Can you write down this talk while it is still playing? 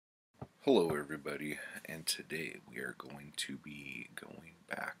Hello, everybody, and today we are going to be going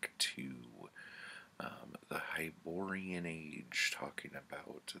back to the Hyborian Age, talking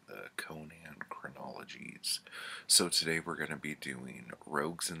about the Conan chronologies. So, today we're going to be doing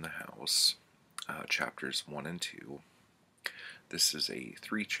Rogues in the House, chapters 1 and 2. This is a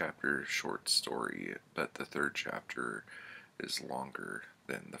 3 chapter short story, but the third chapter is longer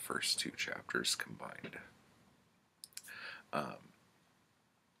than the first 2 chapters combined.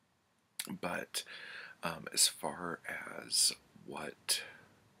 But as far as what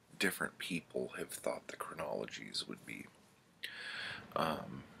different people have thought the chronologies would be,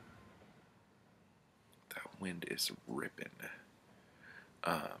 um, that wind is ripping.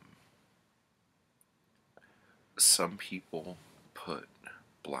 Um, some people put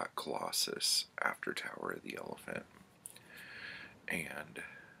Black Colossus after Tower of the Elephant, and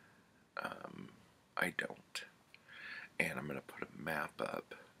I don't. And I'm going to put a map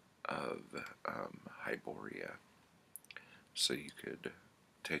up of Hyboria so you could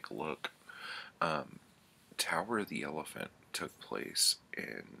take a look. Tower of the Elephant took place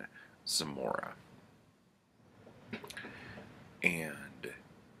in Zamora. And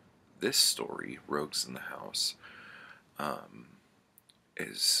this story, Rogues in the House,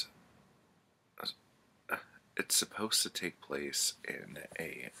 is it's supposed to take place in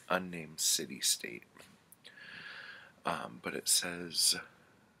a unnamed city-state, but it says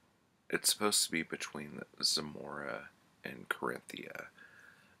it's supposed to be between Zamora and Corinthia,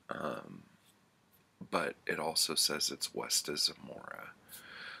 but it also says it's west of Zamora.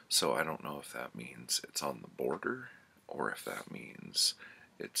 So I don't know if that means it's on the border or if that means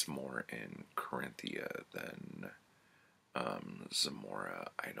it's more in Corinthia than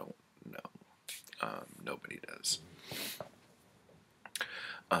Zamora. I don't know. Nobody does.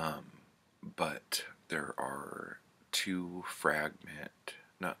 But there are two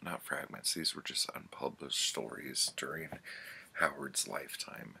not fragments. These were just unpublished stories during Howard's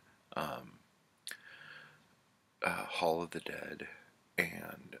lifetime. Hall of the Dead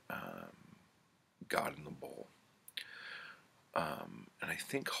and God in the Bowl. And I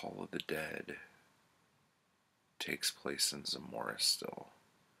think Hall of the Dead takes place in Zamora still.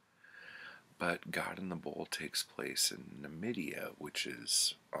 But God in the Bowl takes place in Numidia, which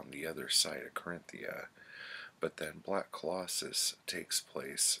is on the other side of Corinthia. But then Black Colossus takes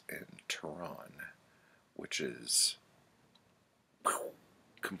place in Tehran, which is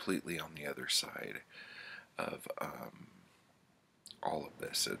completely on the other side of all of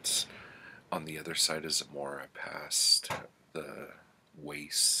this. It's on the other side of Zamora, past the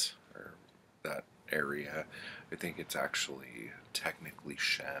wastes, or that area. I think it's actually technically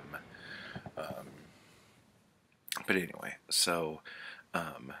Shem. But anyway, so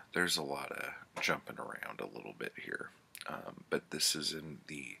there's a lot of jumping around a little bit here. But this is in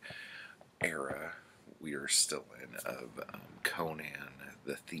the era we are still in of Conan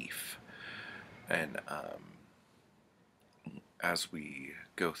the Thief. And as we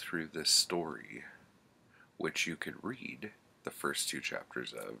go through this story, which you could read the first 2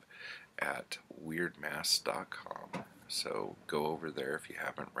 chapters of at weirdmass.com. So go over there if you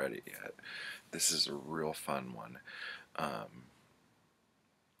haven't read it yet. This is a real fun one.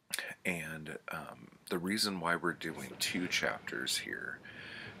 And the reason why we're doing 2 chapters here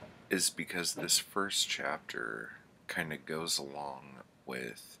is because this first chapter kind of goes along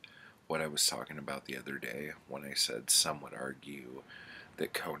with what I was talking about the other day when I said some would argue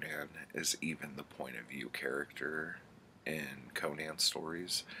that Conan is even the point of view character in Conan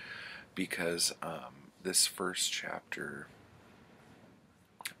stories, because this first chapter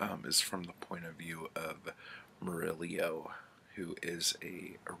is from the point of view of Murillo, who is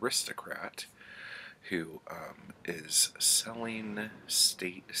a aristocrat who is selling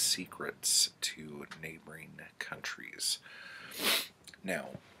state secrets to neighboring countries. Now,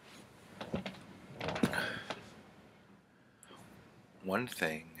 one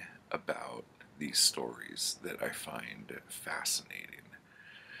thing about these stories that I find fascinating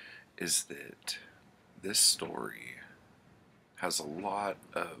is that this story has a lot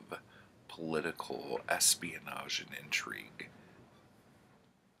of political espionage and intrigue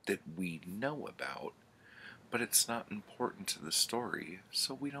that we know about, but it's not important to the story,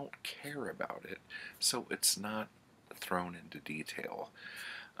 so we don't care about it, so it's not thrown into detail.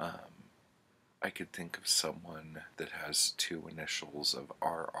 I could think of someone that has 2 initials of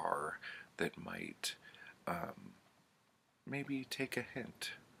RR that might maybe take a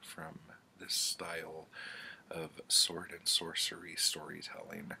hint from this style of sword and sorcery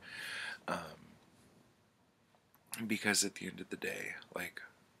storytelling. Because at the end of the day, like,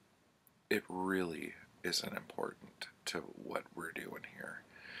 it really isn't important to what we're doing here.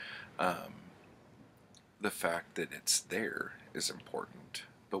 The fact that it's there is important,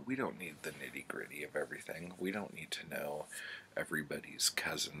 but we don't need the nitty gritty of everything. We don't need to know everybody's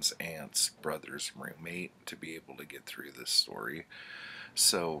cousin's aunt's brother's roommate to be able to get through this story.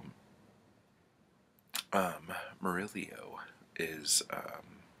 So, Murillo is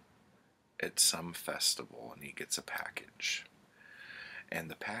at some festival and he gets a package.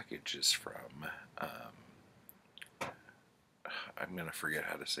 And the package is from, I'm going to forget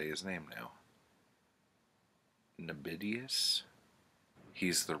how to say his name now. Nebidius?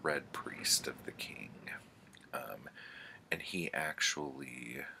 He's the Red Priest of the king. And he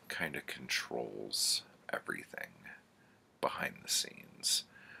actually kind of controls everything behind the scenes.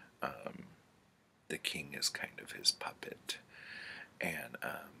 The king is kind of his puppet. And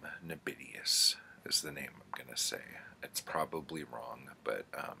Nebidius is the name I'm going to say. It's probably wrong, but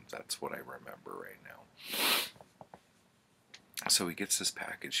that's what I remember right now. So he gets this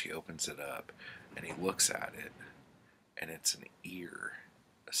package, he opens it up, and he looks at it, and it's an ear,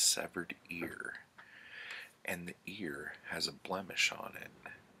 a severed ear. And the ear has a blemish on it,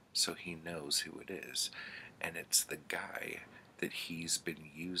 so he knows who it is. And it's the guy that he's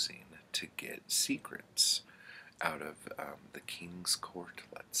been using to get secrets out of the king's court,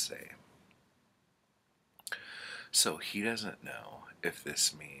 let's say. So he doesn't know if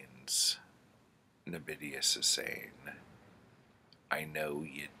this means Nebidius is saying, I know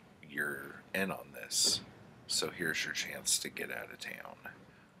you're in on this, so here's your chance to get out of town.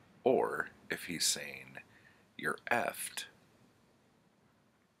 Or if he's saying, you're effed,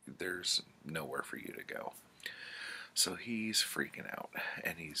 there's nowhere for you to go. So he's freaking out,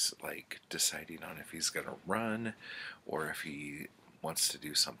 and he's like deciding on if he's gonna run or if he wants to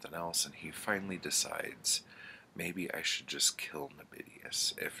do something else, and he finally decides, maybe I should just kill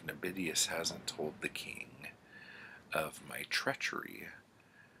Nebidius. If Nebidius hasn't told the king of my treachery,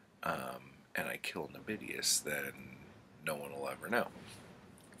 and I kill Nebidius, then no one will ever know.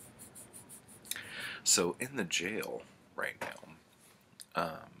 So in the jail right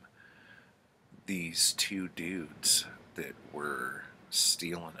now, these two dudes that were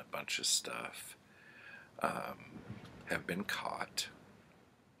stealing a bunch of stuff have been caught,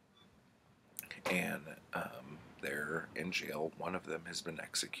 and they're in jail. One of them has been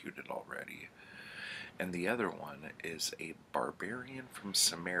executed already, and the other one is a barbarian from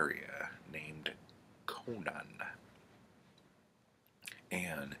Samaria named Conan.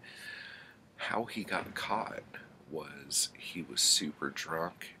 And how he got caught was he was super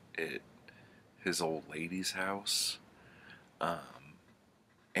drunk at his old lady's house,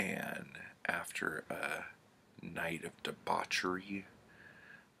 and after a night of debauchery,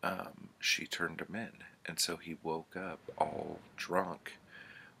 she turned him in, and so he woke up all drunk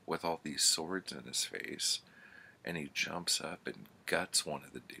with all these swords in his face, and he jumps up and guts one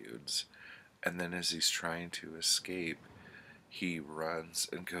of the dudes, and then as he's trying to escape, he runs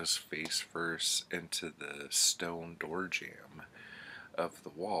and goes face first into the stone door jamb of the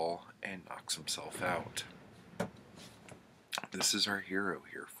wall and knocks himself out. This is our hero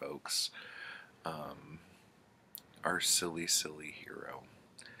here, folks. Our silly, silly hero.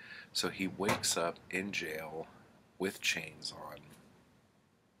 So he wakes up in jail with chains on,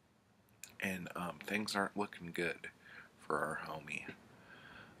 and things aren't looking good for our homie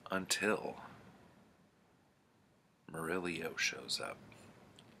until Murillo shows up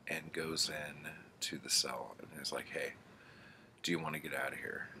and goes in to the cell and is like, hey, do you want to get out of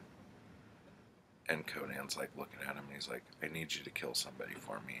here? And Conan's like looking at him and he's like, I need you to kill somebody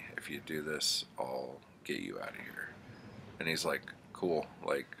for me. If you do this, I'll get you out of here. And he's like, cool,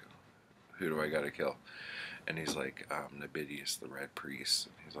 like, who do I gotta kill? And he's like, Nebidius, the Red Priest.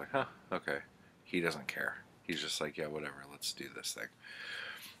 And he's like, huh, okay. He doesn't care. He's just like, yeah, whatever, let's do this thing.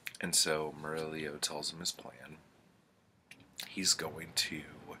 And so Murillo tells him his plan. He's going to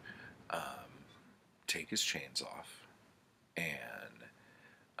take his chains off, and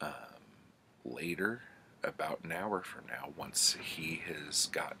later, about an hour from now, once he has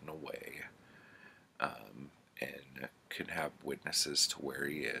gotten away and can have witnesses to where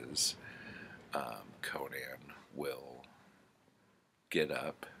he is, Conan will get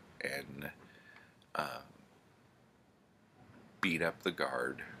up and beat up the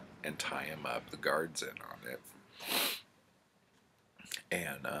guard and tie him up. The guard's in on it.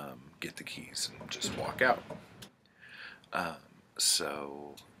 And get the keys and just walk out.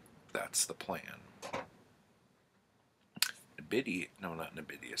 So that's the plan.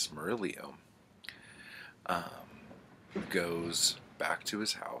 Murillo goes back to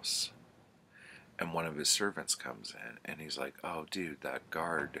his house, and one of his servants comes in, and he's like, oh dude, that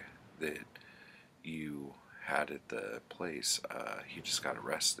guard that you had at the place, he just got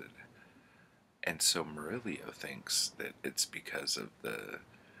arrested. And so Murillo thinks that it's because of the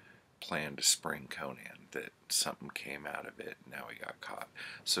plan to spring Conan that something came out of it. Now he got caught.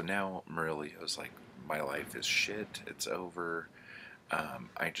 So now Murillo's like, my life is shit. It's over.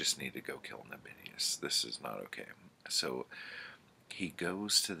 I just need to go kill Nabinius. This is not okay. So he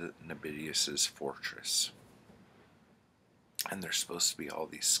goes to the Nabinius's fortress, and there's supposed to be all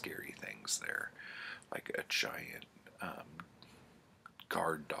these scary things there, like a giant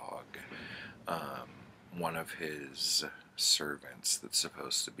guard dog, um, one of his servants that's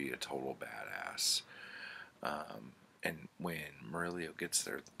supposed to be a total badass. And when Murillo gets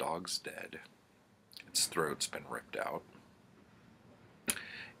there, the dog's dead. Its throat's been ripped out.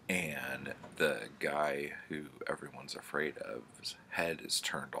 And the guy who everyone's afraid of, his head is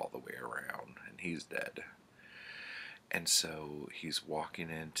turned all the way around, and he's dead. And so he's walking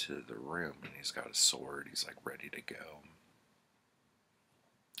into the room, and he's got a sword. He's like ready to go.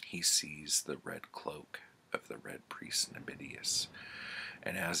 He sees the red cloak of the red priest Nabinius.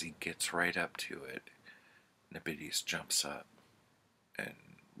 And as he gets right up to it, Nabinius jumps up and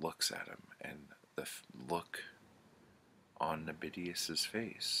looks at him. And the look on Nabinius's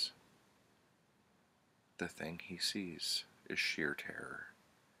face, the thing he sees is sheer terror.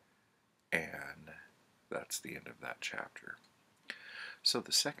 And that's the end of that chapter. So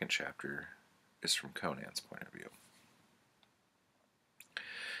the second chapter is from Conan's point of view.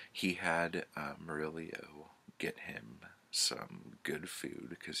 He had Murillo get him some good food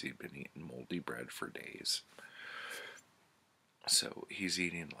because he'd been eating moldy bread for days. So he's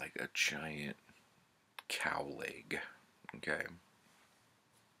eating like a giant cow leg, okay?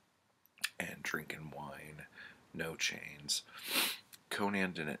 And drinking wine, no chains.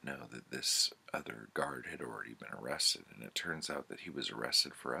 Conan didn't know that this other guard had already been arrested, and it turns out that he was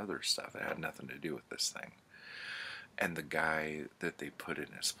arrested for other stuff. It had nothing to do with this thing. And the guy that they put in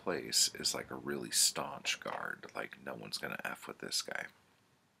his place is like a really staunch guard. Like, no one's going to F with this guy.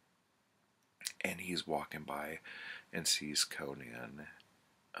 And he's walking by and sees Conan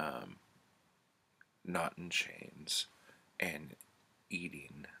not in chains and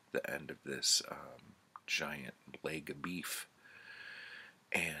eating the end of this giant leg of beef.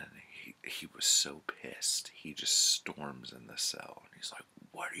 And he was so pissed. He just storms in the cell. And he's like,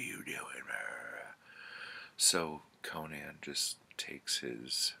 what are you doing? So Conan just takes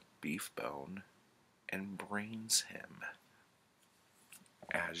his beef bone and brains him,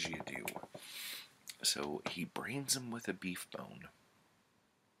 as you do. So he brains him with a beef bone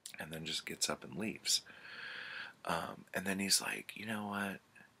and then just gets up and leaves. And then he's like, you know what?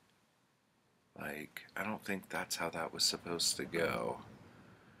 Like, I don't think that's how that was supposed to go.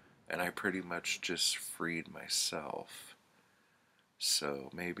 And I pretty much just freed myself. So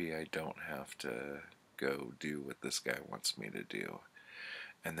maybe I don't have to go do what this guy wants me to do.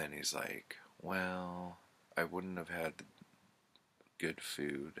 And then he's like, well, I wouldn't have had good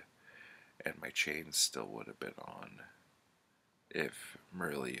food, and my chains still would have been on if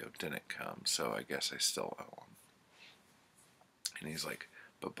Murillo didn't come, so I guess I still owe him. And he's like,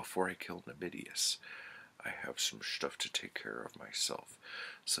 but before I kill Nabinius, I have some stuff to take care of myself.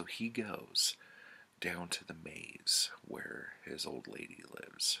 So he goes down to the maze where his old lady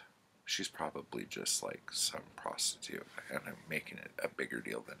lives. She's probably just like some prostitute, and I'm making it a bigger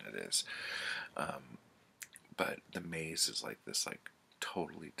deal than it is. But the maze is like this like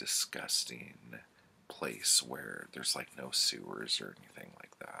totally disgusting place where there's like no sewers or anything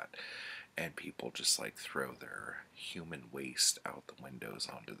like that. And people just like throw their human waste out the windows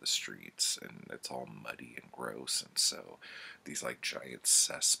onto the streets, and it's all muddy and gross. And so these like giant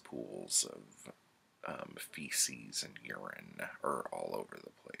cesspools of feces and urine are all over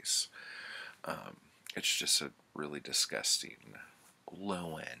the place. It's just a really disgusting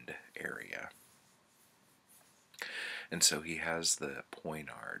low-end area. And so he has the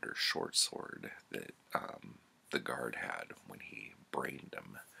poignard or short sword that the guard had when he brained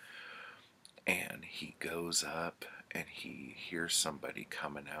him. And he goes up and he hears somebody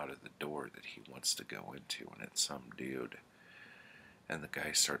coming out of the door that he wants to go into, and it's some dude. And the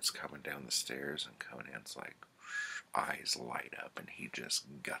guy starts coming down the stairs, and Conan's like, eyes light up, and he just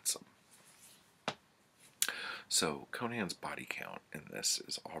guts him. So Conan's body count in this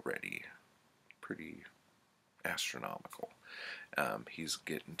is already pretty astronomical. He's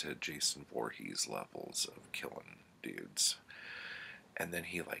getting to Jason Voorhees levels of killing dudes. And then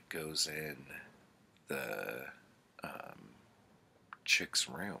he like goes in the chick's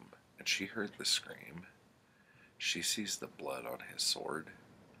room, and she heard the scream. She sees the blood on his sword.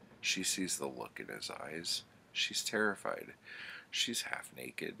 She sees the look in his eyes. She's terrified. She's half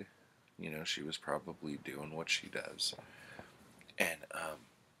naked. You know, she was probably doing what she does. And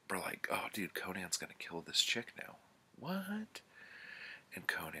we're like, oh, dude, Conan's gonna kill this chick now. What? And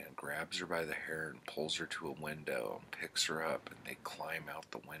Conan grabs her by the hair and pulls her to a window and picks her up, and they climb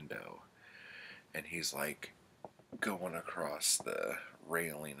out the window. And he's like going across the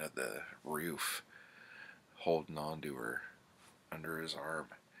railing of the roof, holding onto her under his arm,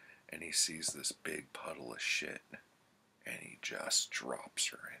 and he sees this big puddle of shit, and he just drops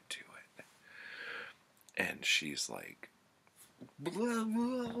her into it. And she's like, blah,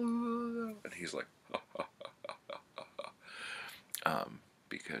 blah, blah. And he's like,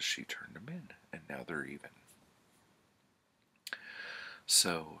 because she turned him in, and now they're even.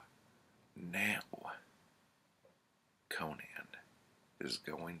 So now Conan is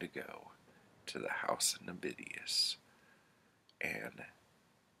going to go to the house of Nabitius and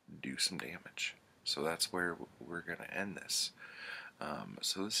do some damage. So that's where we're going to end this.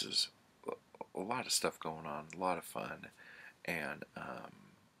 So this is a lot of stuff going on, a lot of fun, and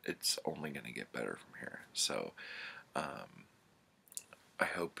it's only going to get better from here. So I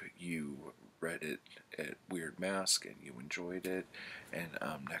hope you read it at Weird Mask and you enjoyed it, and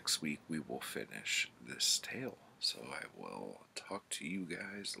next week we will finish this tale. So I will talk to you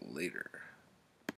guys later.